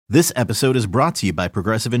This episode is brought to you by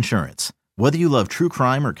Progressive Insurance. Whether you love true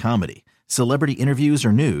crime or comedy, celebrity interviews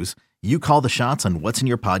or news, you call the shots on what's in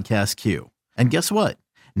your podcast queue. And guess what?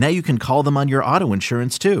 Now you can call them on your auto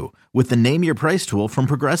insurance too with the Name Your Price tool from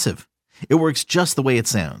Progressive. It works just the way it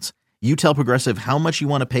sounds. You tell Progressive how much you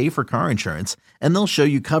want to pay for car insurance, and they'll show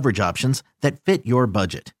you coverage options that fit your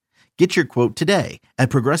budget. Get your quote today at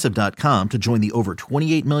Progressive.com to join the over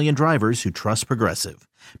 28 million drivers who trust Progressive.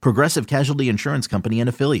 Progressive Casualty Insurance Company and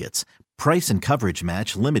Affiliates. Price and coverage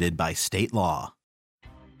match limited by state law.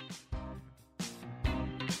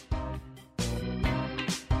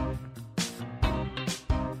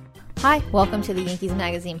 Hi, welcome to the Yankees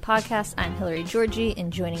Magazine podcast. I'm Hillary Georgie,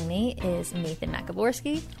 and joining me is Nathan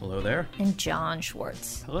Makaborski. Hello there. And John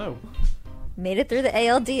Schwartz. Hello. Made it through the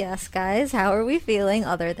ALDS, guys. How are we feeling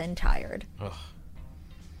other than tired?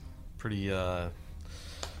 Pretty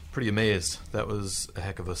amazed. That was a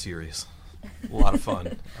heck of a series. A lot of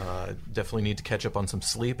fun. Definitely need to catch up on some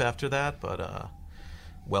sleep after that, but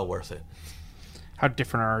well worth it. How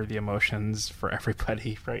different are the emotions for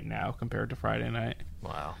everybody right now compared to Friday night?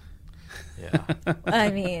 Wow. Yeah. I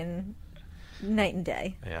mean, night and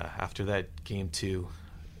day. Yeah, after that Game 2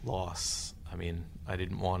 loss, I mean, I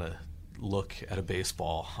didn't want to look at a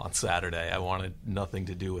baseball on Saturday. I wanted nothing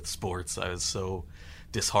to do with sports. I was so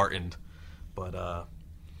disheartened. But, I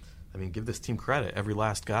mean, give this team credit. Every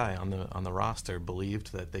last guy on the roster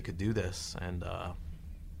believed that they could do this, and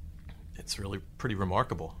it's really pretty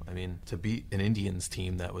remarkable. I mean, to beat an Indians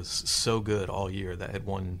team that was so good all year, that had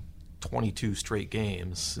won 22 straight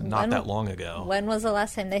games that long ago. When was the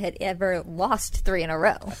last time they had ever lost 3 in a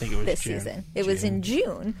row? I think it was this June. season. It was in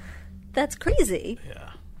June. That's crazy. Yeah.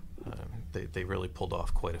 They really pulled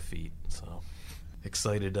off quite a feat. So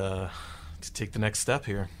excited to take the next step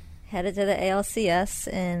here. Headed to the ALCS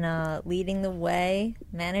and leading the way.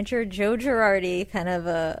 Manager Joe Girardi, kind of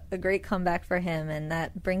a great comeback for him. And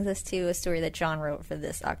that brings us to a story that John wrote for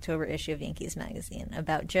this October issue of Yankees Magazine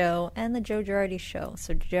about Joe and the Joe Girardi show.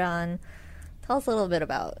 So, John, tell us a little bit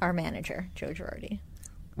about our manager, Joe Girardi.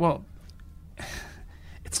 Well,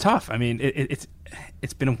 it's tough. I mean,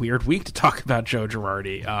 it's been a weird week to talk about Joe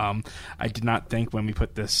Girardi. I did not think when we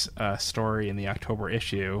put this story in the October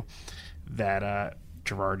issue that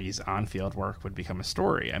Girardi's on-field work would become a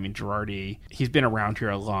story. I mean, Girardi, he's been around here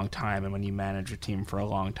a long time, and when you manage a team for a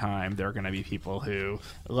long time, there are going to be people who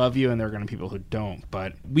love you and there are going to be people who don't.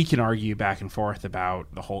 But we can argue back and forth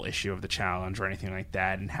about the whole issue of the challenge or anything like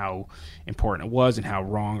that and how important it was and how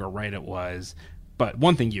wrong or right it was. But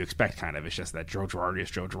one thing you expect kind of is just that Joe Girardi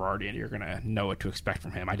is Joe Girardi, and you're going to know what to expect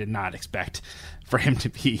from him. I did not expect for him to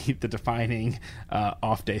be the defining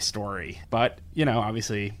off-day story. But, you know,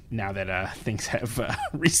 obviously now that things have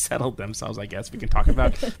resettled themselves, I guess we can talk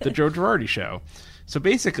about the Joe Girardi show. So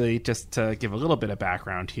basically, just to give a little bit of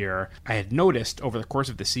background here, I had noticed over the course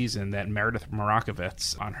of the season that Meredith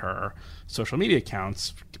Marakovitz on her social media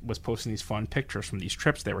accounts was posting these fun pictures from these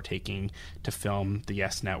trips they were taking to film the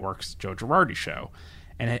Yes Network's Joe Girardi show.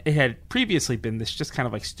 And it had previously been this just kind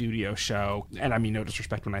of like studio show, and I mean no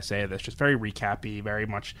disrespect when I say this, just very recappy, very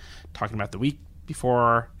much talking about the week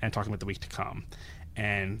before and talking about the week to come.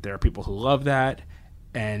 And there are people who love that,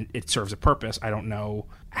 and it serves a purpose. I don't know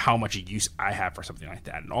how much use I have for something like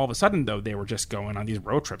that. And all of a sudden, though, they were just going on these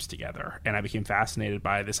road trips together. And I became fascinated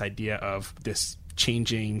by this idea of this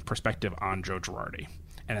changing perspective on Joe Girardi.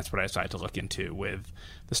 And that's what I decided to look into with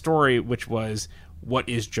the story, which was, what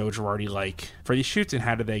is Joe Girardi like for these shoots, and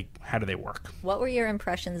how do they work? What were your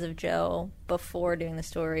impressions of Joe before doing the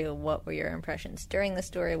story? What were your impressions during the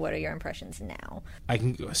story? What are your impressions now? I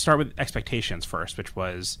can start with expectations first, which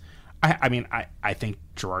was, I think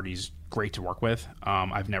Girardi's great to work with.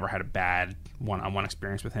 I've never had a bad one-on-one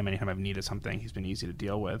experience with him. Anytime I've needed something, he's been easy to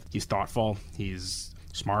deal with. He's thoughtful. He's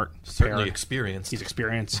smart. Certainly experienced. He's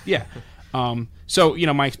experienced. Yeah. So, you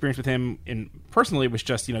know, my experience with him personally was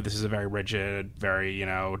just, you know, this is a very rigid, very, you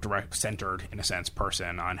know, direct, centered, in a sense,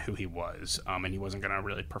 person on who he was. And he wasn't going to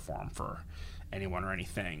really perform for anyone or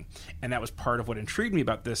anything. And that was part of what intrigued me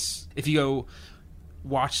about this. If you go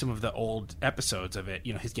watch some of the old episodes of it,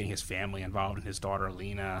 you know, he's getting his family involved and his daughter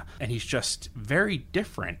Lena, and he's just very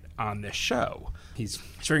different on this show. He's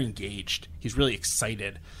very engaged. He's really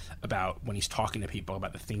excited about when he's talking to people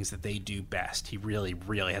about the things that they do best. He really,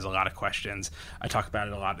 really has a lot of questions. I talk about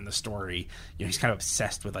it a lot in the story. You know, he's kind of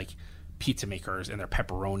obsessed with like pizza makers and their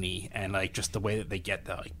pepperoni, and like just the way that they get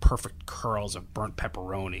the like perfect curls of burnt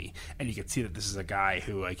pepperoni. And you can see that this is a guy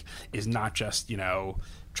who like is not just, you know,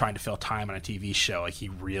 trying to fill time on a TV show. Like he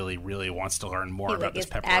really, really wants to learn more about this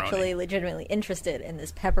pepperoni. Actually legitimately interested in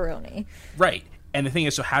this pepperoni. Right. And the thing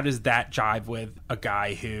is, so how does that jive with a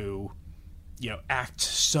guy who, acts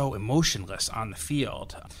so emotionless on the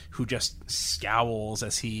field, who just scowls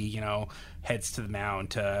as he, heads to the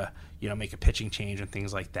mound to, make a pitching change and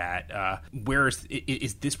things like that.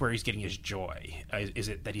 Is this where he's getting his joy? Is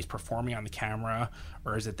it that he's performing on the camera,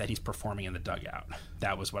 or is it that he's performing in the dugout?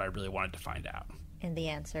 That was what I really wanted to find out. And the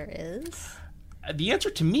answer is? The answer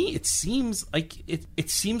to me, it seems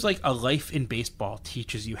like a life in baseball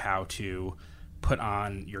teaches you how to put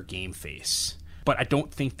on your game face. But I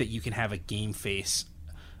don't think that you can have a game face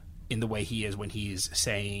in the way he is when he's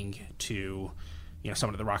saying to,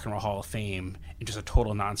 someone at the Rock and Roll Hall of Fame in just a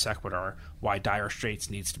total non sequitur why Dire Straits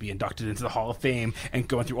needs to be inducted into the Hall of Fame, and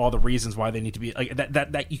going through all the reasons why they need to be like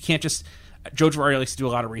that. You can't just. Joe Girardi likes to do a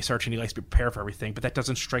lot of research and he likes to be prepared for everything, but that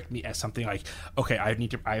doesn't strike me as something like, okay, I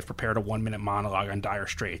have prepared a 1-minute monologue on Dire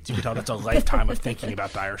Straits. You can tell that's a lifetime of thinking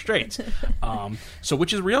about Dire Straits. So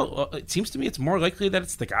which is real? It seems to me it's more likely that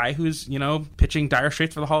it's the guy who's, pitching Dire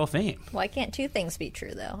Straits for the Hall of Fame. Why can't two things be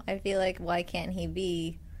true, though? I feel like, why can't he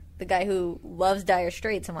be the guy who loves Dire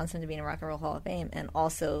Straits and wants him to be in a Rock and Roll Hall of Fame, and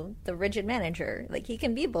also the rigid manager? Like, he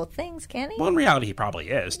can be both things, can't he? Well, in reality, he probably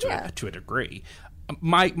is to a degree.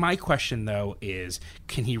 My question, though, is,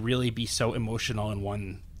 can he really be so emotional in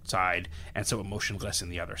one side and so emotionless in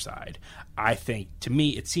the other side? I think, to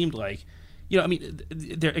me, it seemed like, there's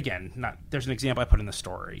an example I put in the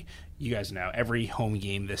story. You guys know, every home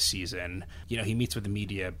game this season, he meets with the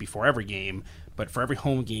media before every game, but for every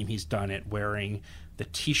home game, he's done it wearing the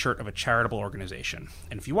T-shirt of a charitable organization.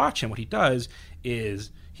 And if you watch him, what he does is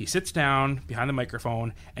he sits down behind the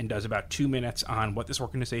microphone and does about 2 minutes on what this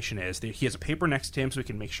organization is. He has a paper next to him so he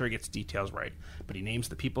can make sure he gets details right. But he names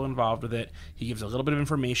the people involved with it. He gives a little bit of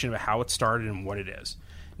information about how it started and what it is.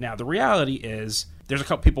 Now, the reality is there's a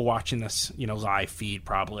couple people watching this, live feed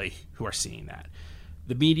probably who are seeing that.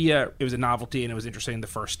 The media, it was a novelty and it was interesting the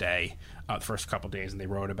first day, the first couple days, and they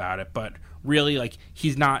wrote about it. But really,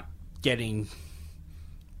 he's not getting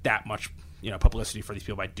that much publicity for these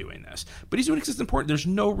people by doing this. But he's doing it because it's important. There's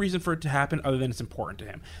no reason for it to happen other than it's important to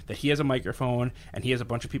him. That he has a microphone and he has a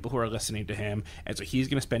bunch of people who are listening to him, and so he's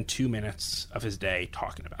going to spend 2 minutes of his day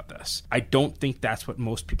talking about this. I don't think that's what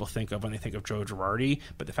most people think of when they think of Joe Girardi,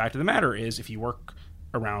 but the fact of the matter is, if you work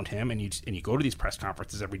around him and you go to these press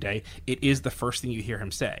conferences every day, it is the first thing you hear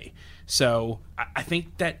him say. So I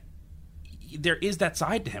think that there is that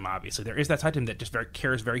side to him, obviously. There is that side to him that just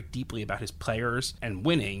cares very deeply about his players and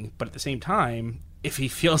winning. But at the same time, if he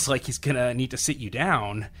feels like he's going to need to sit you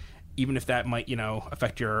down, even if that might,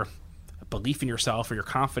 affect your belief in yourself or your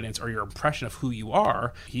confidence or your impression of who you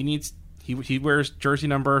are, he wears jersey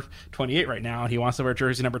number 28 right now, and he wants to wear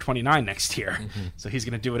jersey number 29 next year. Mm-hmm. So he's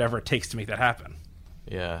going to do whatever it takes to make that happen.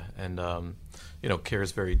 Yeah, and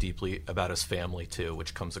cares very deeply about his family too,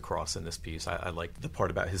 which comes across in this piece. I like the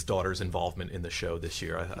part about his daughter's involvement in the show this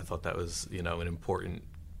year. I thought that was an important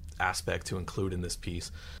aspect to include in this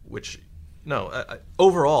piece.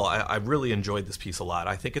 Overall, I really enjoyed this piece a lot.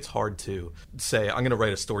 I think it's hard to say I'm going to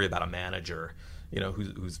write a story about a manager,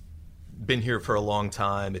 who's been here for a long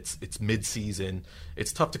time. It's mid-season.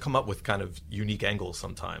 It's tough to come up with kind of unique angles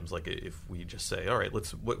sometimes. Like if we just say, all right,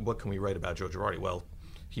 what can we write about Joe Girardi? Well,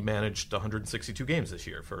 he managed 162 games this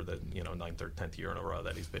year for the 9th or 10th year in a row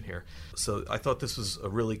that he's been here. So I thought this was a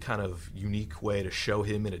really kind of unique way to show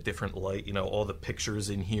him in a different light. All the pictures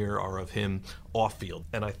in here are of him off field.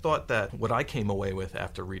 And I thought that what I came away with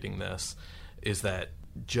after reading this is that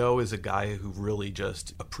Joe is a guy who really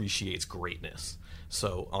just appreciates greatness.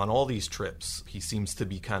 So on all these trips, he seems to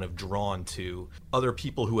be kind of drawn to other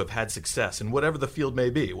people who have had success in whatever the field may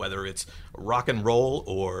be, whether it's rock and roll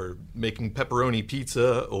or making pepperoni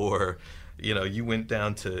pizza, or, you went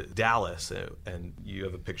down to Dallas and you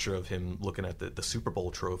have a picture of him looking at the Super Bowl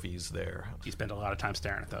trophies there. He spent a lot of time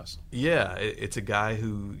staring at those. Yeah, it's a guy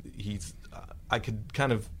who I could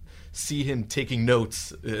kind of see him taking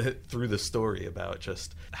notes through the story about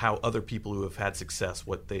just how other people who have had success,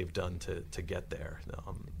 what they've done to get there.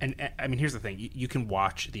 And I mean, here's the thing. You can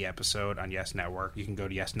watch the episode on Yes Network. You can go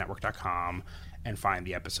to yesnetwork.com and find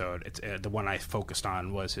the episode. It's the one I focused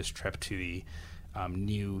on was his trip to the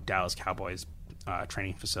new Dallas Cowboys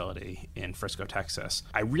training facility in Frisco, Texas.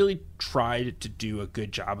 I really tried to do a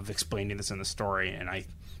good job of explaining this in the story, and I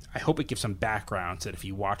hope it gives some background so that if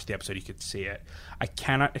you watch the episode, you could see it. I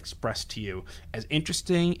cannot express to you, as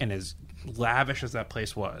interesting and as lavish as that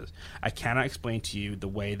place was, I cannot explain to you the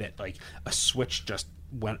way that a switch just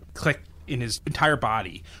clicked in his entire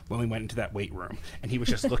body when we went into that weight room. And he was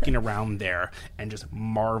just looking around there and just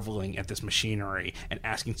marveling at this machinery and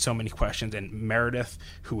asking so many questions. And Meredith,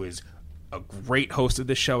 who is a great host of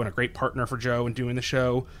this show and a great partner for Joe in doing the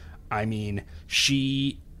show, I mean,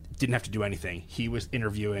 she didn't have to do anything. He was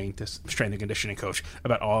interviewing this strength and conditioning coach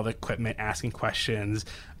about all the equipment, asking questions,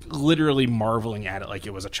 literally marveling at it like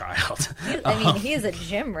it was a child. He is a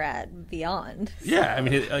gym rat beyond. So. Yeah, I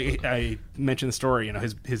mean, I mentioned the story. You know,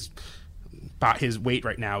 his weight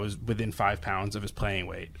right now is within 5 pounds of his playing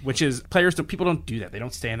weight, which is people don't do that. They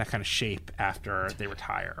don't stay in that kind of shape after they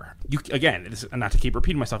retire. Not to keep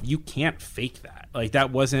repeating myself, you can't fake that. Like,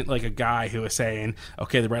 that wasn't like a guy who was saying,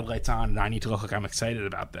 okay, the red light's on and I need to look like I'm excited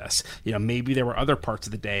about this. You know, maybe there were other parts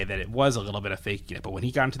of the day that it was a little bit of faking it, but when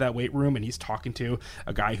he got into that weight room and he's talking to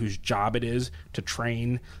a guy whose job it is to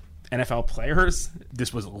train NFL players,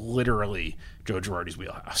 this was literally Joe Girardi's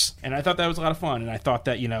wheelhouse. And I thought that was a lot of fun. And I thought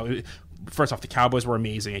that, first off, the Cowboys were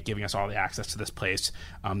amazing at giving us all the access to this place.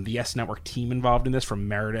 The YES Network team involved in this, from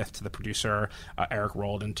Meredith to the producer, Eric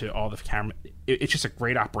Roldan, to all the camera. It's just a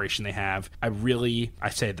great operation they have. I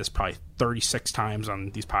say this probably 36 times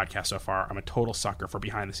on these podcasts so far. I'm a total sucker for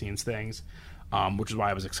behind-the-scenes things. Which is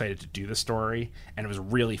why I was excited to do this story. And it was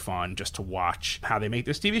really fun just to watch how they make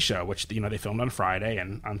this TV show, which, they filmed on Friday,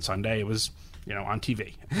 and on Sunday it was, on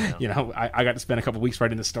TV. Yeah. I got to spend a couple weeks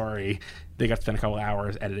writing the story. They got to spend a couple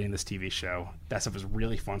hours editing this TV show. That stuff was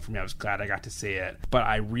really fun for me. I was glad I got to see it. But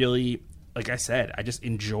I really, like I said, I just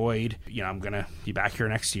enjoyed, I'm going to be back here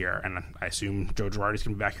next year. And I assume Joe Girardi's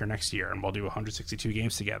going to be back here next year. And we'll do 162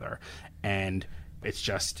 games together. And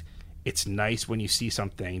it's nice when you see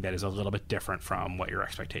something that is a little bit different from what your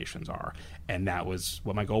expectations are. And that was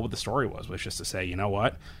what my goal with the story was just to say, you know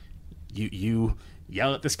what? You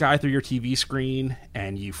yell at this guy through your TV screen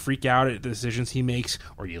and you freak out at the decisions he makes,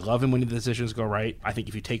 or you love him when the decisions go right. I think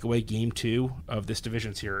if you take away game 2 of this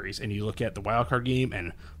division series and you look at the wildcard game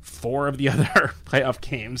and 4 of the other playoff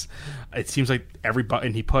games, it seems like every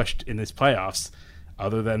button he pushed in this playoffs,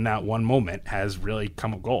 other than that one moment, has really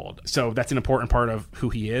come of gold. So that's an important part of who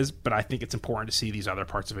he is, but I think it's important to see these other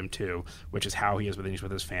parts of him too, which is how he is when he's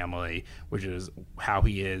with his family, which is how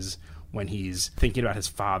he is when he's thinking about his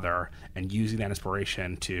father and using that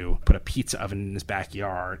inspiration to put a pizza oven in his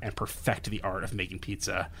backyard and perfect the art of making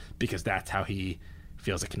pizza, because that's how he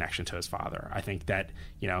feels a connection to his father. I think that,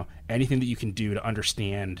 anything that you can do to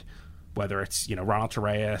understand, whether it's, Ronald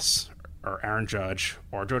Torreyes or Aaron Judge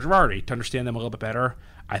or Joe Girardi, to understand them a little bit better,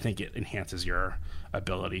 I think it enhances your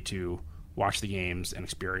ability to watch the games and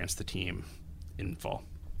experience the team in full.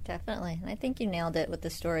 Definitely. And I think you nailed it with the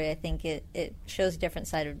story. I think it shows a different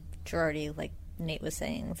side of Girardi, like Nate was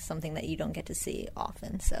saying, something that you don't get to see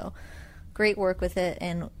often. So great work with it.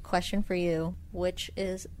 And question for you, which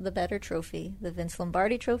is the better trophy, the Vince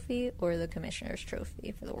Lombardi trophy or the Commissioner's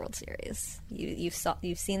trophy for the World Series? You've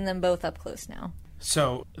seen them both up close now.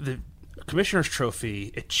 So the Commissioner's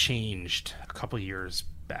Trophy, it changed a couple years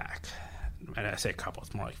back. And I say a couple,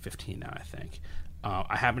 it's more like 15 now, I think.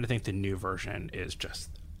 I happen to think the new version is just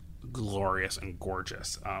glorious and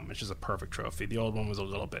gorgeous. It's just a perfect trophy. The old one was a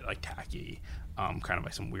little bit like tacky, kind of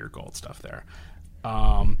like some weird gold stuff there.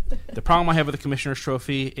 The problem I have with the Commissioner's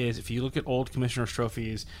Trophy is if you look at old Commissioner's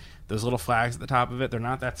Trophies, those little flags at the top of it, they're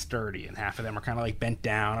not that sturdy, and half of them are kind of like bent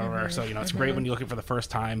down or whatever. So, it's great when you look at it for the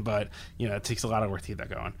first time, but, it takes a lot of work to get that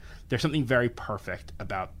going. There's something very perfect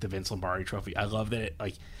about the Vince Lombardi Trophy. I love that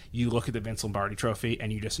you look at the Vince Lombardi Trophy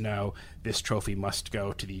and you just know this trophy must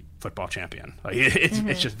go to the football champion.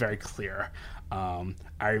 It's just very clear. I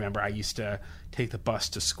remember I used to take the bus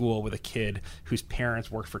to school with a kid whose parents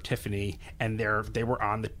worked for Tiffany, and they were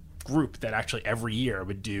on the group that actually every year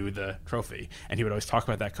would do the trophy, and he would always talk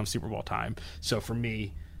about that come Super Bowl time. So for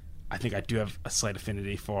me, I think I do have a slight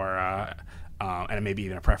affinity for and maybe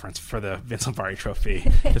even a preference for the Vince Lombardi Trophy.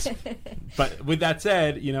 But with that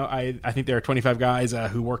said, I think there are 25 guys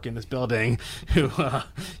who work in this building who,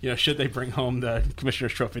 should they bring home the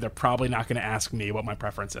Commissioner's Trophy, they're probably not going to ask me what my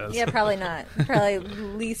preference is. Yeah, probably not. Probably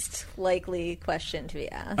least likely question to be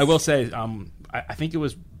asked. I will say, I think it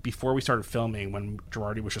was before we started filming, when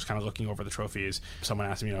Girardi was just kind of looking over the trophies, someone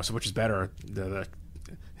asked him, so which is better,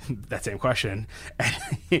 that same question, and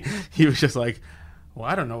he was just like, well,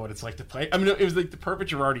 I don't know what it's like to play. I mean, it was like the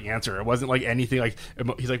perfect Girardi answer. It wasn't like anything like,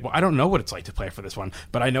 he's like, well, I don't know what it's like to play for this one,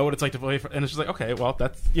 but I know what it's like to play for, and it's just like, okay, well,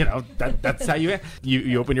 that's, that's how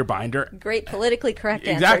you open your binder. Great politically correct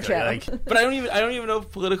exactly, answer, Joe. But I don't even know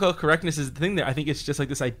if political correctness is the thing there. I think it's just like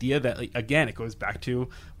this idea that, again, it goes back to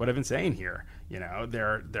what I've been saying here.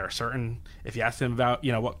 There are certain, if you ask him about,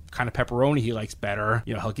 what kind of pepperoni he likes better,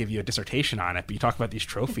 he'll give you a dissertation on it. But you talk about these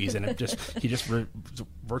trophies and he just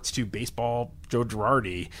reverts to baseball Joe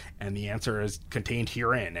Girardi, and the answer is contained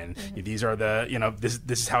herein. And these are the,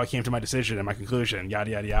 this is how I came to my decision and my conclusion,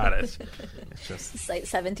 yada, yada, yada. It's just cite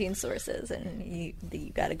 17 sources and you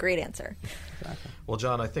got a great answer. Exactly. Well,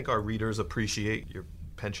 John, I think our readers appreciate your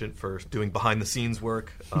penchant for doing behind-the-scenes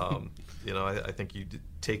work. I think you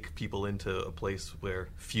take people into a place where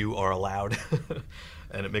few are allowed,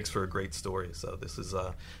 and it makes for a great story. So this is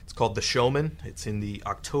it's called The Showman. It's in the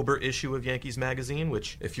October issue of Yankees Magazine,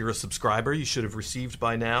 which if you're a subscriber, you should have received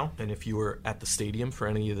by now. And if you were at the stadium for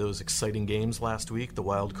any of those exciting games last week, the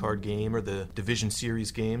wild card game or the division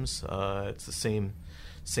series games, it's the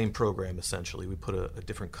same program, essentially. We put a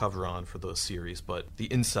different cover on for those series, but the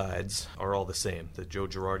insides are all the same. The Joe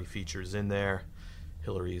Girardi feature is in there.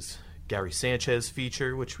 Hillary's Gary Sanchez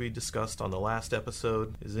feature, which we discussed on the last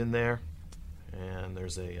episode, is in there. And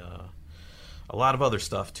there's a lot of other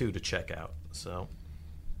stuff, too, to check out. So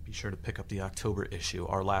be sure to pick up the October issue,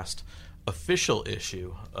 our last official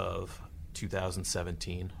issue of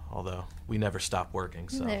 2017, although we never stop working.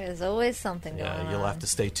 So there's always something going on. You'll have to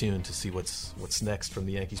stay tuned to see what's next from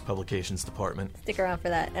the Yankees Publications Department. Stick around for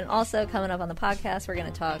that. And also coming up on the podcast, we're going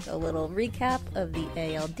to talk a little recap of the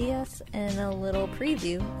ALDS and a little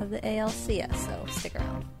preview of the ALCS, so stick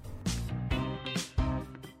around.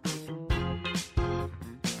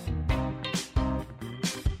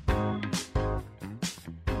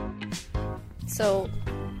 So,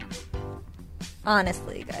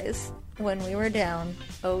 honestly, guys, when we were down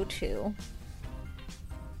 0-2,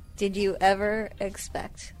 did you ever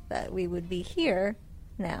expect that we would be here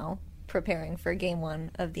now preparing for Game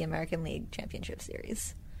 1 of the American League Championship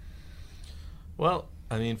Series? Well,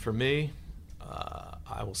 I mean, for me,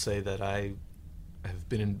 I will say that I have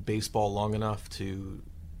been in baseball long enough to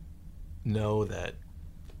know that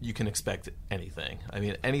you can expect anything. I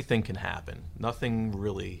mean, anything can happen. Nothing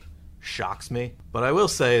really shocks me. But I will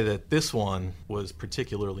say that this one was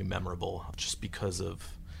particularly memorable just because of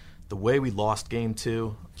the way we lost Game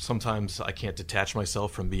 2. Sometimes I can't detach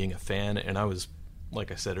myself from being a fan, and I was,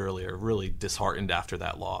 like I said earlier, really disheartened after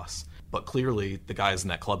that loss. But clearly, the guys in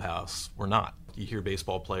that clubhouse were not. You hear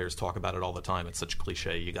baseball players talk about it all the time. It's such a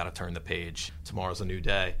cliche. You got to turn the page. Tomorrow's a new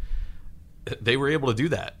day. They were able to do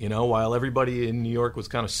that, while everybody in New York was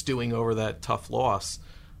kind of stewing over that tough loss.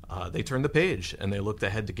 They turned the page and they looked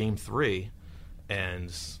ahead to Game 3,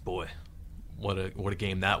 and boy, what a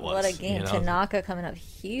game that was! What a game! Tanaka coming up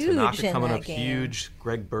huge. Huge.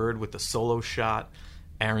 Greg Bird with the solo shot.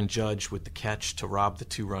 Aaron Judge with the catch to rob the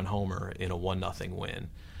 2-run homer in a 1-0 win,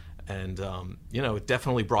 and it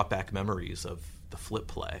definitely brought back memories of the flip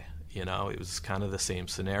play. It was kind of the same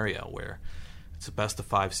scenario where it's a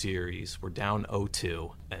best-of-5 series. We're down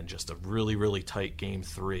 0-2, and just a really, really tight Game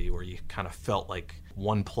 3 where you kind of felt like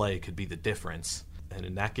one play could be the difference. And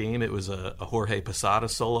in that game, it was a Jorge Posada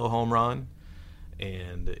solo home run,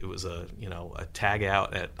 and it was a tag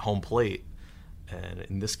out at home plate. And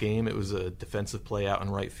in this game, it was a defensive play out in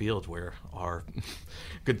right field where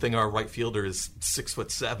good thing our right fielder is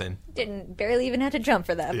 6'7". Barely even had to jump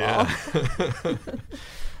for that ball.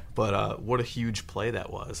 But what a huge play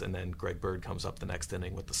that was. And then Greg Bird comes up the next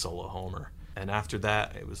inning with the solo homer. And after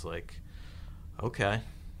that, it was like, okay,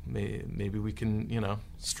 maybe we can,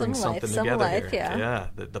 string something together here. Yeah,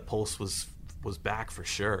 the pulse was back for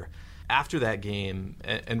sure. After that game,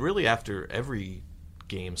 and really after every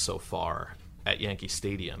game so far at Yankee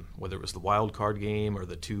Stadium, whether it was the wild card game or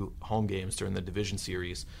the 2 home games during the division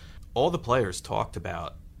series, all the players talked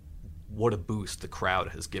about what a boost the crowd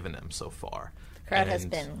has given them so far. The crowd has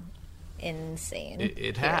been insane.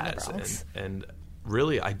 It has. And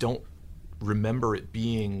really, I don't remember it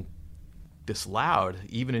being this loud,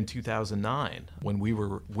 even in 2009 when we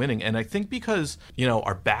were winning. And I think because,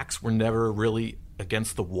 our backs were never really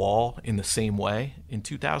against the wall in the same way in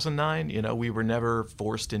 2009. We were never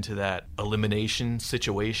forced into that elimination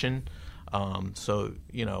situation. So,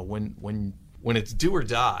 when it's do or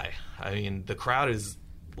die, I mean, the crowd is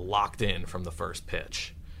locked in from the first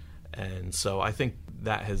pitch. And so I think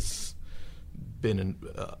that has been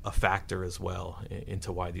a factor as well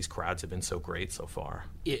into why these crowds have been so great so far.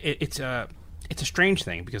 It's a strange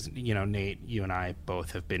thing because, Nate, you and I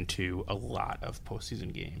both have been to a lot of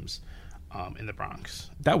postseason games in the Bronx.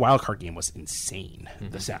 That wild card game was insane,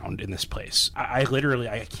 the sound in this place. I literally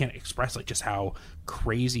can't express just how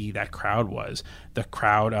crazy that crowd was. The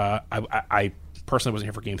crowd, I personally wasn't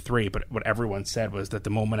here for Game 3, but what everyone said was that the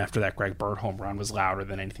moment after that Greg Bird home run was louder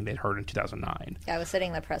than anything they'd heard in 2009. I was sitting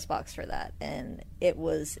in the press box for that, and it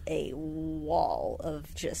was a wall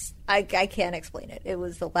of just... I can't explain it. It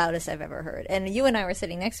was the loudest I've ever heard. And you and I were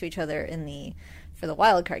sitting next to each other for the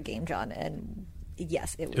wild card game, John, and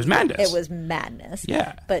Yes, it was madness. It was madness.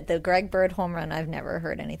 Yeah. But the Greg Bird home run, I've never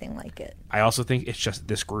heard anything like it. I also think it's just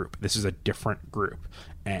this group. This is a different group.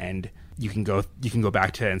 And you can go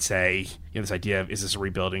back to it and say, this idea of, is this a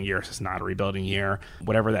rebuilding year? Is this not a rebuilding year?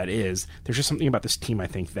 Whatever that is, there's just something about this team, I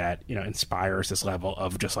think, that, inspires this level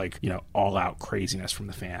of just all out craziness from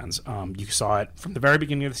the fans. You saw it from the very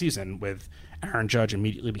beginning of the season with Aaron Judge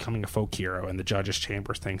immediately becoming a folk hero and the Judge's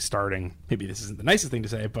Chambers thing starting. Maybe this isn't the nicest thing to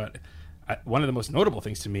say, but one of the most notable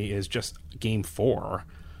things to me is just Game 4,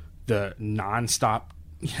 the nonstop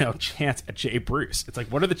chants at Jay Bruce. It's like,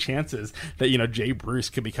 what are the chances that Jay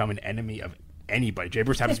Bruce could become an enemy of anybody? Jay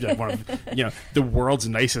Bruce happens to be one of the world's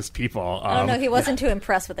nicest people. I don't know. He wasn't too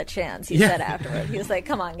impressed with the chants. He said afterward, he was like,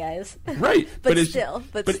 "Come on, guys." Right, but still,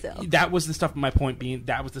 that was the stuff. My point being,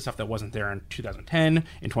 that was the stuff that wasn't there in 2010,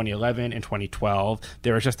 in 2011, in 2012.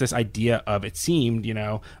 There was just this idea of, it seemed,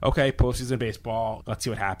 okay, postseason baseball, let's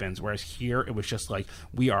see what happens. Whereas here, it was just like,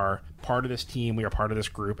 we are part of this team, we are part of this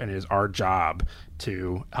group, and it is our job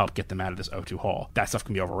to help get them out of this 0-2 hole. That stuff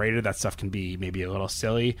can be overrated. That stuff can be maybe a little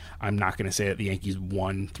silly. I'm not going to say that the Yankees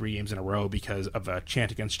won 3 games in a row because of a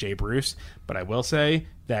chant against Jay Bruce, but I will say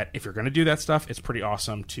that if you're going to do that stuff, it's pretty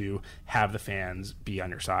awesome to have the fans be on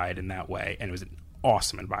your side in that way. And it was an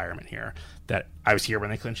awesome environment here. That I was here when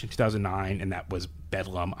they clinched in 2009, and that was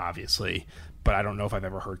bedlam, obviously. But I don't know if I've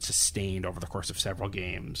ever heard sustained over the course of several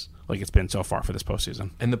games like it's been so far for this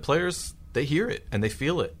postseason. And the players, they hear it and they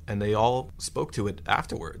feel it, and they all spoke to it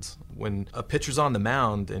afterwards. When a pitcher's on the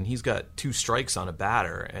mound and he's got 2 strikes on a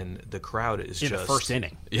batter, and the crowd is in just the first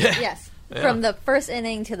inning. Yeah. Yes. Yeah. From the first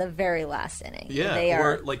inning to the very last inning. Yeah, they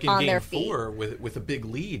are or like in on Game their 4 feet. with a big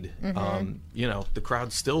lead. The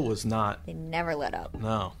crowd still was not. They never let up.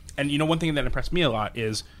 No. And one thing that impressed me a lot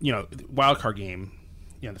is, the wild card game,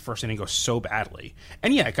 the first inning goes so badly.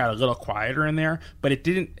 And yeah, it got a little quieter in there, but it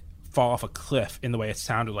didn't fall off a cliff in the way it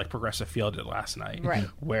sounded like Progressive Field did last night. Right.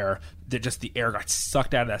 Where the air got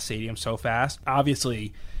sucked out of that stadium so fast.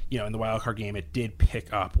 Obviously, in the wild card game, it did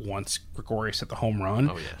pick up once Gregorius hit the home run.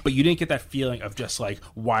 Oh, yeah. But you didn't get that feeling of just like,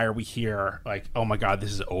 why are we here? Like, oh my God,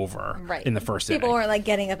 this is over. Right. In the first inning. People weren't like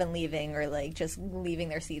getting up and leaving, or like just leaving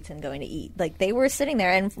their seats and going to eat. Like, they were sitting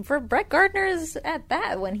there. And for Brett Gardner's at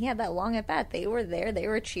bat, when he had that long at bat, they were there. They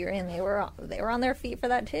were cheering. They were on their feet for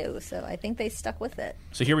that too. So I think they stuck with it.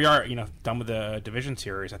 So here we are, done with the division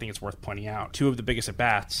series. I think it's worth pointing out 2 of the biggest at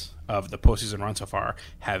bats of the postseason run so far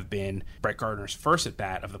have been Brett Gardner's first at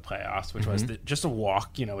bat of the playoffs, which was just a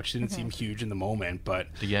walk, which didn't seem huge in the moment, but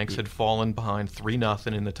The Yanks had fallen behind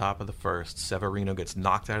 3-0 in the top of the first. Severino gets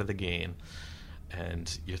knocked out of the game,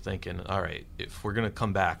 and you're thinking, all right, if we're going to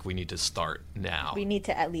come back, we need to start now. We need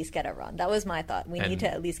to at least get a run. That was my thought. We need to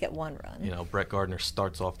at least get 1 run. Brett Gardner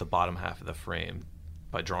starts off the bottom half of the frame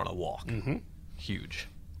by drawing a walk. Huge.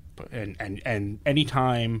 and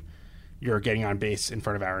anytime you're getting on base in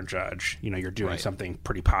front of Aaron Judge, you're doing Right. something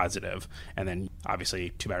pretty positive. And then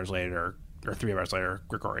obviously 2 batters later, or 3 batters later,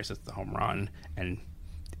 Gregorius hits the home run and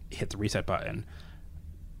hit the reset button.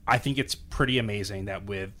 I think it's pretty amazing that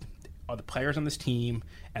with all the players on this team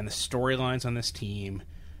and the storylines on this team,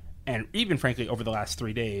 and even frankly over the last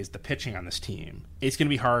 3 days, the pitching on this team, it's going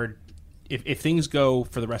to be hard if things go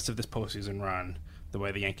for the rest of this postseason run the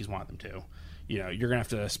way the Yankees want them to. You're going to have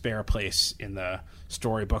to spare a place in the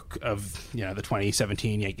storybook of the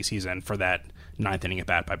 2017 Yankee season for that 9th inning at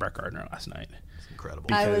bat by Brett Gardner last night. It's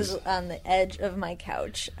incredible. I was on the edge of my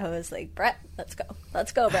couch. I was like, Brett, let's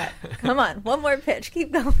go, Brett. Come on, one more pitch,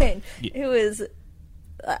 keep going. It was,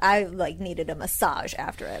 I needed a massage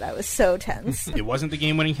after it. I was so tense. It wasn't the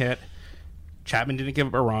game-winning hit. Chapman didn't give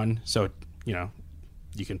up a run, so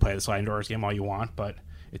you can play the sliding doors game all you want, but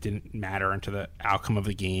it didn't matter into the outcome of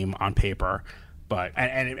the game on paper. But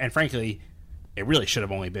and frankly, it really should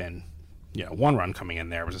have only been 1 run coming in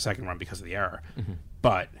there. It was a 2nd run because of the error.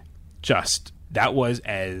 But just that was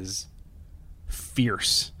as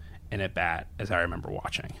fierce an at bat as I remember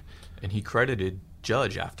watching. And he credited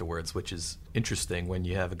Judge afterwards, which is interesting when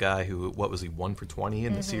you have a guy who, what was he, 1 for 20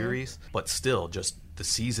 in the series? But still, just the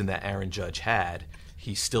season that Aaron Judge had,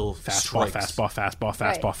 he still Fastball, strikes.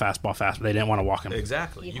 fastball. They didn't want to walk him.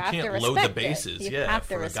 Exactly. You You have to can't load the respect it. bases, You have to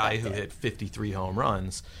for a guy respect who it. hit 53 home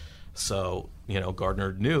runs. So,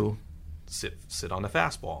 Gardner knew, sit on the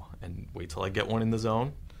fastball and wait till I get one in the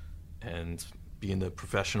zone. And being the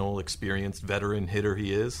professional, experienced veteran hitter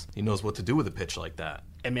he is, he knows what to do with a pitch like that.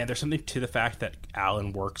 And man, there's something to the fact that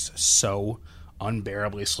Allen works so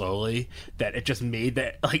unbearably slowly that it just made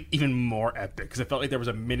that even more epic, because it felt like there was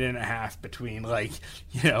a minute and a half between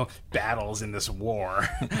battles in this war.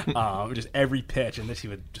 Just every pitch, and this he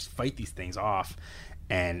would just fight these things off.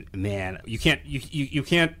 And man, you can't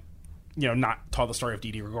not tell the story of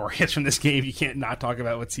Didi Gregorius from this game. You can't not talk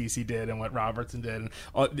about what CeCe did and what Robertson did and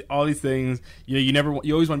all these things. You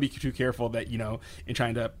always want to be too careful that, in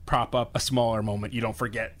trying to prop up a smaller moment, you don't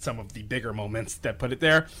forget some of the bigger moments that put it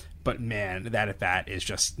there. But man, that at bat is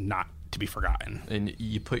just not to be forgotten. And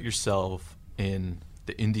you put yourself in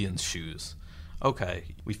the Indians' shoes. Okay,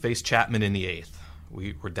 we face Chapman in the 8th.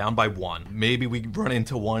 We're down by 1. Maybe we run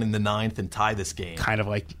into 1 in the 9th and tie this game. Kind of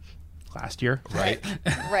like last year. Right.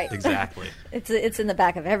 Right. Exactly. It's in the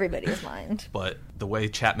back of everybody's mind. But the way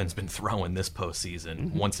Chapman's been throwing this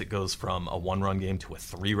postseason, once it goes from a 1-run game to a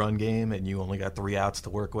 3-run game and you only got 3 outs to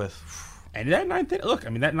work with. And that 9th, look,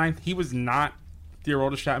 that 9th, he was not the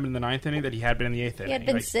Aroldis Chapman in the 9th inning that he had been in the 8th inning. He had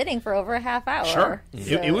been sitting for over a half hour. Sure.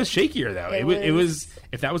 So it was shakier, though. It was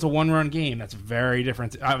if that was a 1-run game, that's very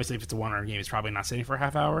different. Obviously, if it's a 1-run game, he's probably not sitting for a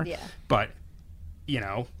half hour. Yeah. But,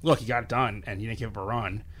 look, he got it done, and he didn't give up a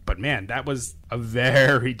run. But, man, that was a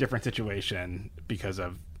very different situation because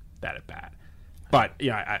of that at bat. But,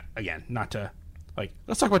 again, not to,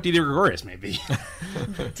 let's talk about Didi Gregorius, maybe.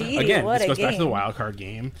 Didi, Again, what this goes a game. back to the wild card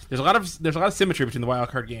game. There's a lot of symmetry between the wild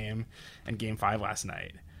card game and Game 5 last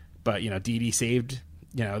night. But, Didi saved,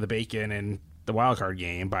 the bacon in the wild card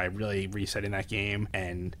game by really resetting that game.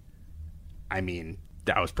 And,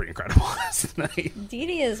 that was pretty incredible last night.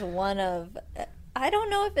 Didi is one of... I don't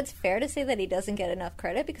know if it's fair to say that he doesn't get enough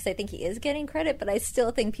credit, because I think he is getting credit, but I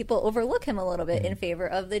still think people overlook him a little bit in favor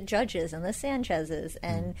of the Judges and the Sanchez's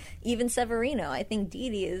and even Severino. I think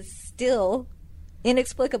Didi is still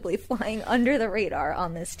inexplicably flying under the radar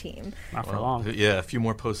on this team. Not for long. Yeah, a few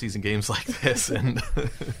more postseason games like this, and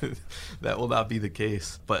that will not be the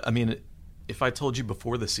case. But, if I told you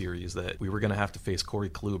before the series that we were going to have to face Corey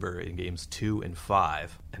Kluber in games 2 and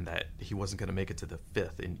 5, and that he wasn't going to make it to the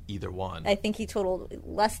 5th in either one. I think he totaled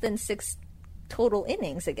less than 6 total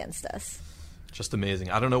innings against us. Just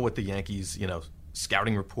amazing. I don't know what the Yankees,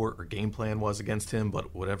 scouting report or game plan was against him,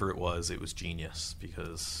 but whatever it was genius,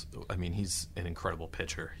 because, he's an incredible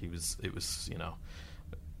pitcher. It was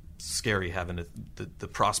scary having the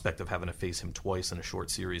prospect of having to face him twice in a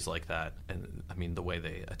short series like that. And the way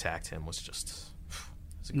they attacked him was just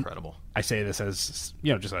it's incredible. I say this as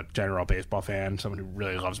just a general baseball fan, someone who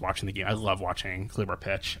really loves watching the game. I love watching Kluber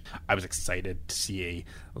pitch. I was excited to see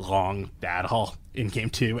a long battle in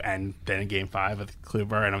Game 2 and then in Game 5 with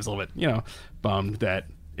Kluber, and I was a little bit bummed that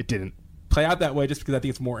it didn't play out that way, just because I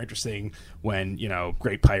think it's more interesting when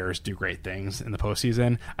great players do great things in the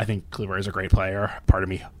postseason. I think Kluber is a great player. Part of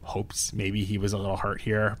me hopes maybe he was a little hurt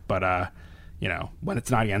here, but when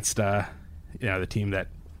it's not against the team that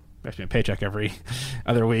pays me a paycheck every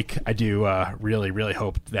other week, I do really, really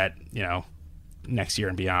hope that next year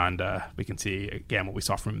and beyond we can see again what we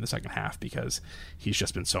saw from him in the second half, because he's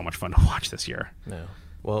just been so much fun to watch this year. Yeah.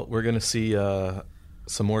 Well, we're going to see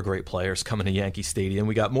some more great players coming to Yankee Stadium.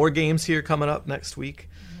 We got more games here coming up next week.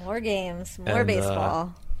 More games, more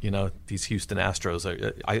baseball. These Houston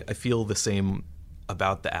Astros, I feel the same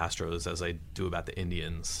about the Astros as I do about the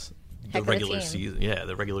Indians. The regular season,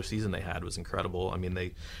 the regular season they had was incredible.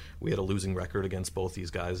 We had a losing record against both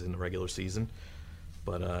these guys in the regular season,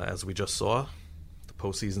 but as we just saw, the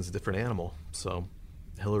postseason's a different animal. So,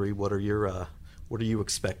 Hillary, what are you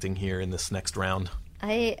expecting here in this next round?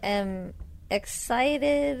 I am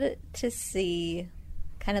excited to see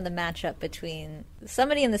kind of the matchup between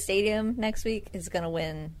somebody in the stadium next week is going to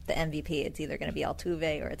win the MVP. It's either going to be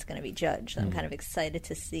Altuve or it's going to be Judge. So I'm kind of excited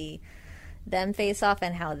to see them face off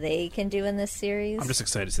and how they can do in this series. I'm just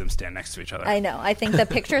excited to see them stand next to each other. I know. I think the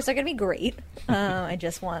pictures are going to be great. I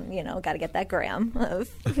just want, got to get that gram of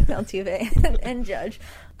Altuve and Judge.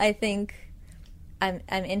 I think I'm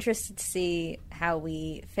interested to see how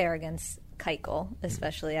we fare against Keuchel,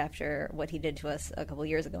 especially after what he did to us a couple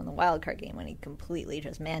years ago in the wild card game when he completely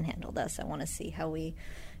just manhandled us. I want to see how we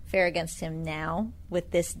fare against him now with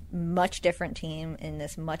this much different team in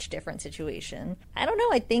this much different situation. I don't know.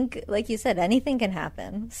 I think, like you said, anything can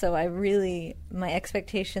happen. So my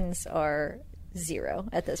expectations are 0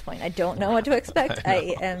 at this point. I don't know what to expect.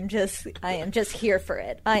 I am just here for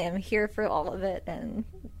it. I am here for all of it, and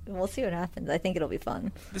we'll see what happens. I think it'll be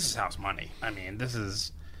fun. This is house money.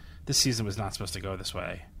 This season was not supposed to go this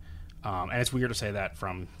way. And it's weird to say that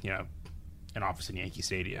from, an office in Yankee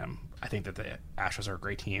Stadium. I think that the Astros are a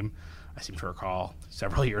great team. I seem to recall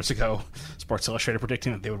several years ago Sports Illustrated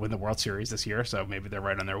predicting that they would win the World Series this year, so maybe they're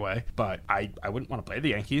right on their way. But I wouldn't want to play the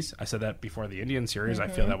Yankees. I said that before the Indian series. I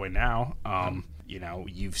feel that way now.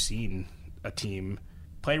 You've seen a team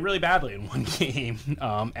play really badly in one game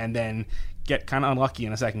and then get kind of unlucky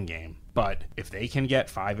in a second game. But if they can get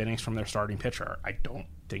 5 innings from their starting pitcher, I don't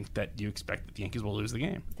think that you expect that the Yankees will lose the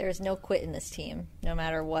game. There's no quit in this team. No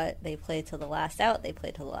matter what, they play till the last out, they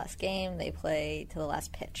play till the last game, they play till the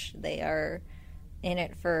last pitch. They are in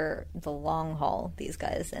it for the long haul, these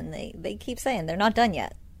guys, and they keep saying they're not done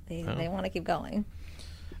yet. They want to keep going.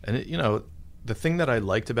 And, the thing that I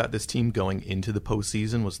liked about this team going into the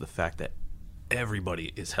postseason was the fact that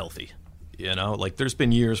everybody is healthy. Like there's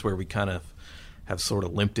been years where we kind of have sort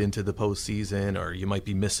of limped into the postseason, or you might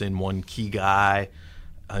be missing one key guy.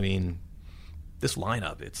 I mean, this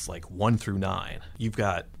lineup, it's like 1 through 9. You've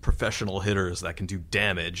got professional hitters that can do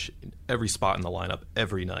damage in every spot in the lineup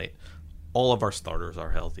every night. All of our starters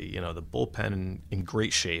are healthy. The bullpen in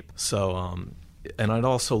great shape. So, and I'd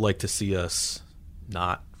also like to see us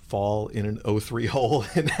not fall in an 0-3 hole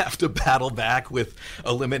and have to battle back with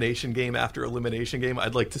elimination game after elimination game.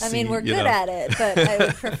 I'd like to see. I mean, we're good at it, but I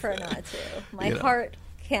would prefer not to. My heart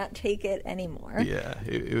can't take it anymore. Yeah,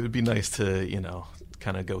 it would be nice to,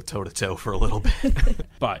 kind of go toe-to-toe for a little bit.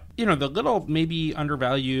 But, the little maybe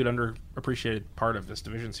undervalued, underappreciated part of this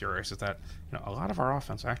division series is that, a lot of our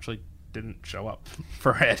offense actually didn't show up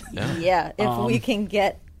for it. Yeah, if we can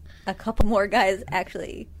get a couple more guys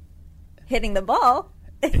actually hitting the ball.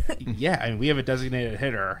 Yeah, I mean, we have a designated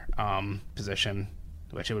hitter position,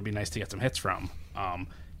 which it would be nice to get some hits from.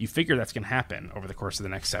 You figure that's going to happen over the course of the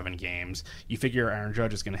next 7 games. You figure Aaron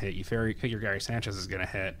Judge is going to hit. You figure Gary Sanchez is going to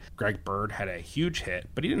hit. Greg Bird had a huge hit,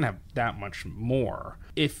 but he didn't have that much more.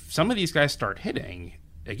 If some of these guys start hitting,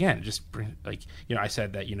 again, just like, I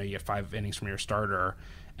said that, you get 5 innings from your starter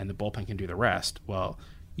and the bullpen can do the rest. Well,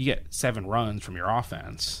 you get 7 runs from your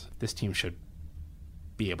offense. This team should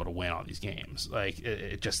be able to win all these games. Like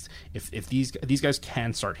it just if these guys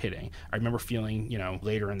can start hitting. I remember feeling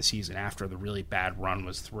later in the season after the really bad run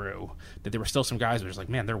was through that there were still some guys who were just like,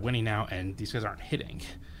 man, they're winning now and these guys aren't hitting.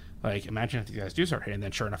 Like imagine if these guys do start hitting,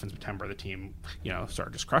 then sure enough in September the team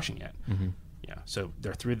started just crushing it. Mm-hmm. Yeah, so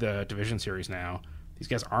they're through the division series now. These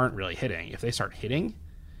guys aren't really hitting. If they start hitting,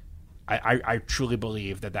 I truly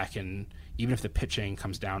believe that can, even if the pitching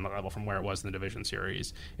comes down a level from where it was in the division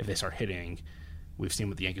series, if they start hitting, we've seen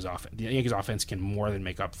what the Yankees offense can more than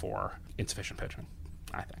make up for insufficient pitching,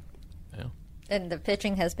 I think. Yeah. And the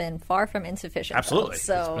pitching has been far from insufficient. Absolutely.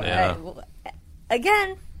 So,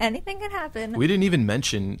 again, anything can happen. We didn't even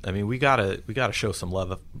mention, we gotta show some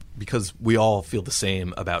love because we all feel the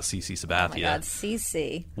same about CC Sabathia. Oh my God,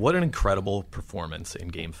 CC. What an incredible performance in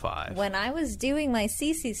Game 5. When I was doing my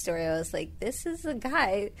CC story, I was like, this is a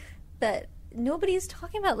guy that nobody's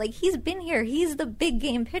talking about. Like, he's been here. He's the big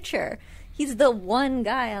game pitcher. He's the one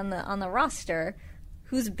guy on the roster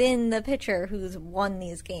who's been the pitcher who's won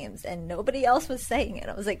these games, and nobody else was saying it.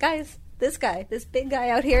 I was like, guys, this big guy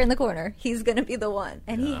out here in the corner, he's going to be the one,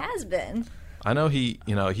 and he has been. I know he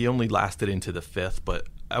only lasted into the 5th, but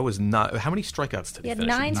I was not. How many strikeouts did he finish?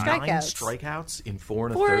 9 strikeouts. 9 strikeouts in 4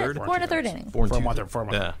 1/3. 4 1/3 innings. 4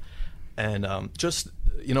 1/3. Yeah, and just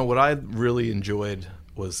what I really enjoyed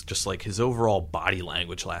was just like his overall body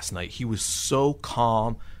language last night. He was so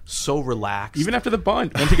calm, so relaxed. Even after the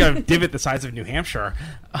bunt, once he got a divot the size of New Hampshire,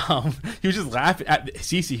 he was just laughing at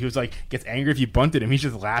CC. He was like, gets angry if you bunted him. He's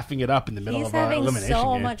just laughing it up in the middle of elimination. He's having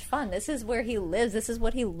so much fun. This is where he lives. This is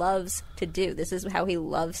what he loves to do. This is how he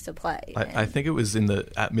loves to play. I think it was in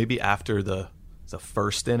maybe after the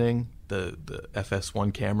first inning, the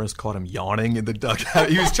FS1 cameras caught him yawning in the dugout.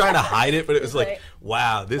 He was trying to hide it, but it was like,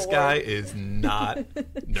 wow, this guy is not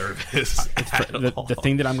nervous at all. The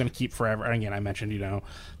thing that I'm going to keep forever, and again, I mentioned,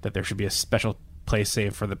 that there should be a special play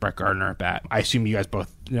save for the Brett Gardner at bat. I assume you guys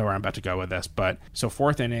both know where I'm about to go with this, but so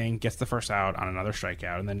 4th inning, gets the first out on another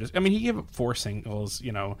strikeout, and then he gave up 4 singles,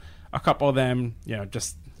 a couple of them,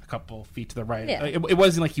 just couple feet to the right. Yeah. It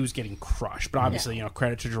wasn't like he was getting crushed, but obviously,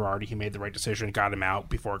 credit to Girardi. He made the right decision, got him out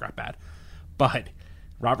before it got bad. But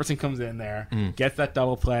Robertson comes in there, gets that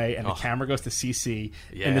double play, and the camera goes to CC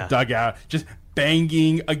in the dugout, just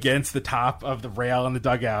banging against the top of the rail in the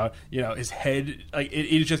dugout. His head, it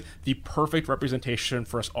is just the perfect representation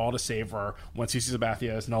for us all to savor when CC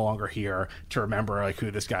Sabathia is no longer here, to remember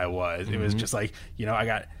who this guy was. It was just like, I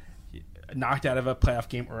got knocked out of a playoff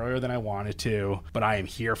game earlier than I wanted to, but I am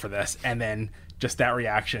here for this. And then just that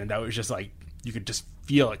reaction, that was just like, you could just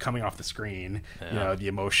feel it coming off the screen, the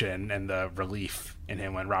emotion and the relief in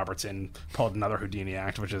him when Robertson pulled another Houdini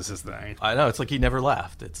act, which is his thing. I know, it's like he never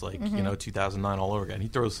left. It's like, 2009 all over again. He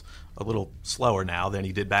throws a little slower now than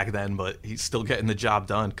he did back then, but he's still getting the job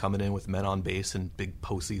done, coming in with men on base in big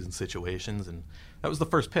postseason situations. And that was the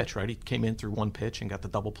first pitch, right? He came in through one pitch and got the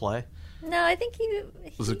double play. No, I think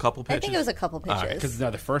Was it a couple pitches? I think it was a couple pitches. Because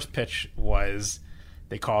the first pitch was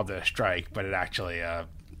they called it a strike, but it actually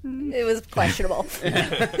it was questionable.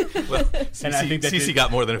 Well, And I think that CeCe did-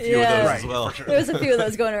 got more than a few of those as well. There was a few of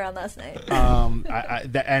those going around last night. I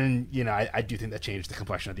do think that changed the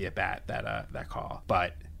complexion of the at bat, that call.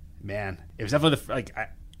 But man, it was definitely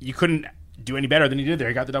you couldn't do any better than he did there.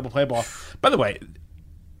 He got the double play ball. By the way,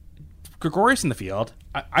 Gregorius in the field,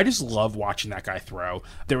 I just love watching that guy throw.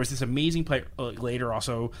 There was this amazing play later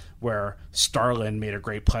also where Starlin made a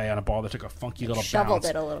great play on a ball that took a funky little Shoveled bounce.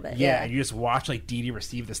 it a little bit. Yeah, and you just watch Didi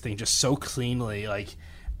receive this thing just so cleanly.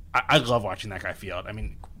 I love watching that guy field. I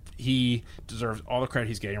mean, he deserves all the credit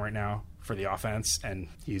he's getting right now for the offense, and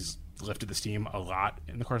he's lifted this team a lot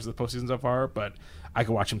in the course of the postseason so far, but I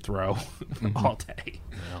could watch him throw all day.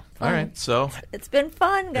 Yeah. All right, so It's been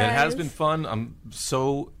fun, guys. it has been fun. I'm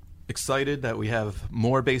so excited that we have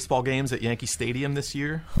more baseball games at Yankee Stadium this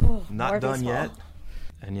year. Not more done baseball. yet.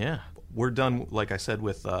 And yeah, we're done, like I said,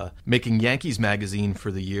 with making Yankees magazine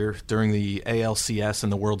for the year during the ALCS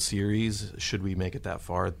and the World Series. Should we make it that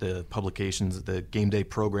far, the publications, the game day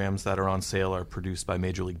programs that are on sale are produced by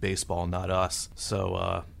Major League Baseball, not us.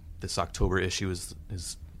 So this October issue is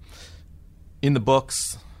in the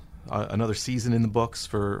books. Another season in the books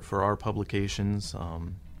for our publications.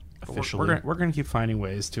 Officially, We're going to keep finding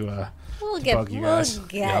ways to We'll bug you guys.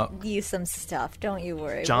 get you some stuff. Don't you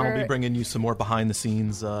worry. John will be bringing you some more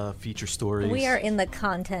behind-the-scenes feature stories. We are in the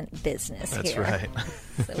content business That's here. right.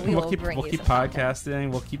 So we will keep bring you keep some content.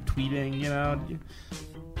 podcasting. We'll keep tweeting.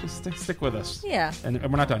 Just stick with us. Yeah. And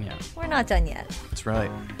we're not done yet. We're not done yet. That's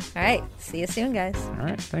right. All right. See you soon, guys. All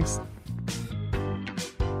right. Thanks.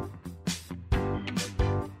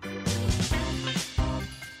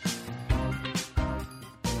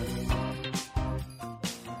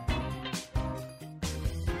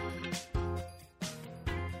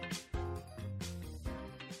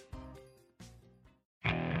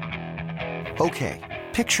 Okay,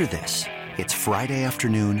 picture this. It's Friday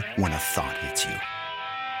afternoon when a thought hits you.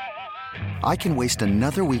 I can waste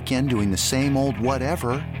another weekend doing the same old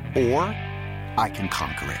whatever, or I can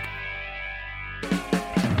conquer it.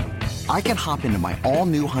 I can hop into my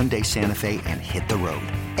all-new Hyundai Santa Fe and hit the road.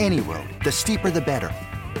 Any road. The steeper the better.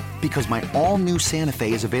 Because my all-new Santa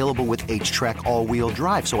Fe is available with H-Track all-wheel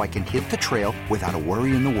drive, so I can hit the trail without a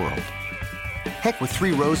worry in the world. Heck, with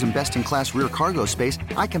 3 rows and best-in-class rear cargo space,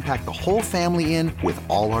 I can pack the whole family in with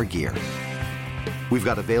all our gear. We've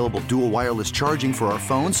got available dual wireless charging for our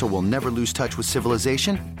phones, so we'll never lose touch with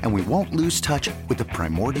civilization, and we won't lose touch with the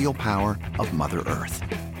primordial power of Mother Earth.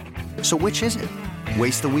 So which is it?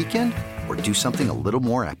 Waste the weekend or do something a little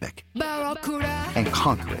more epic? And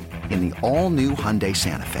conquer it in the all-new Hyundai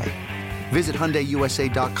Santa Fe. Visit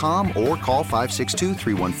HyundaiUSA.com or call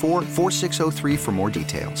 562-314-4603 for more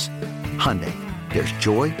details. Hyundai, there's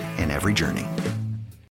joy in every journey.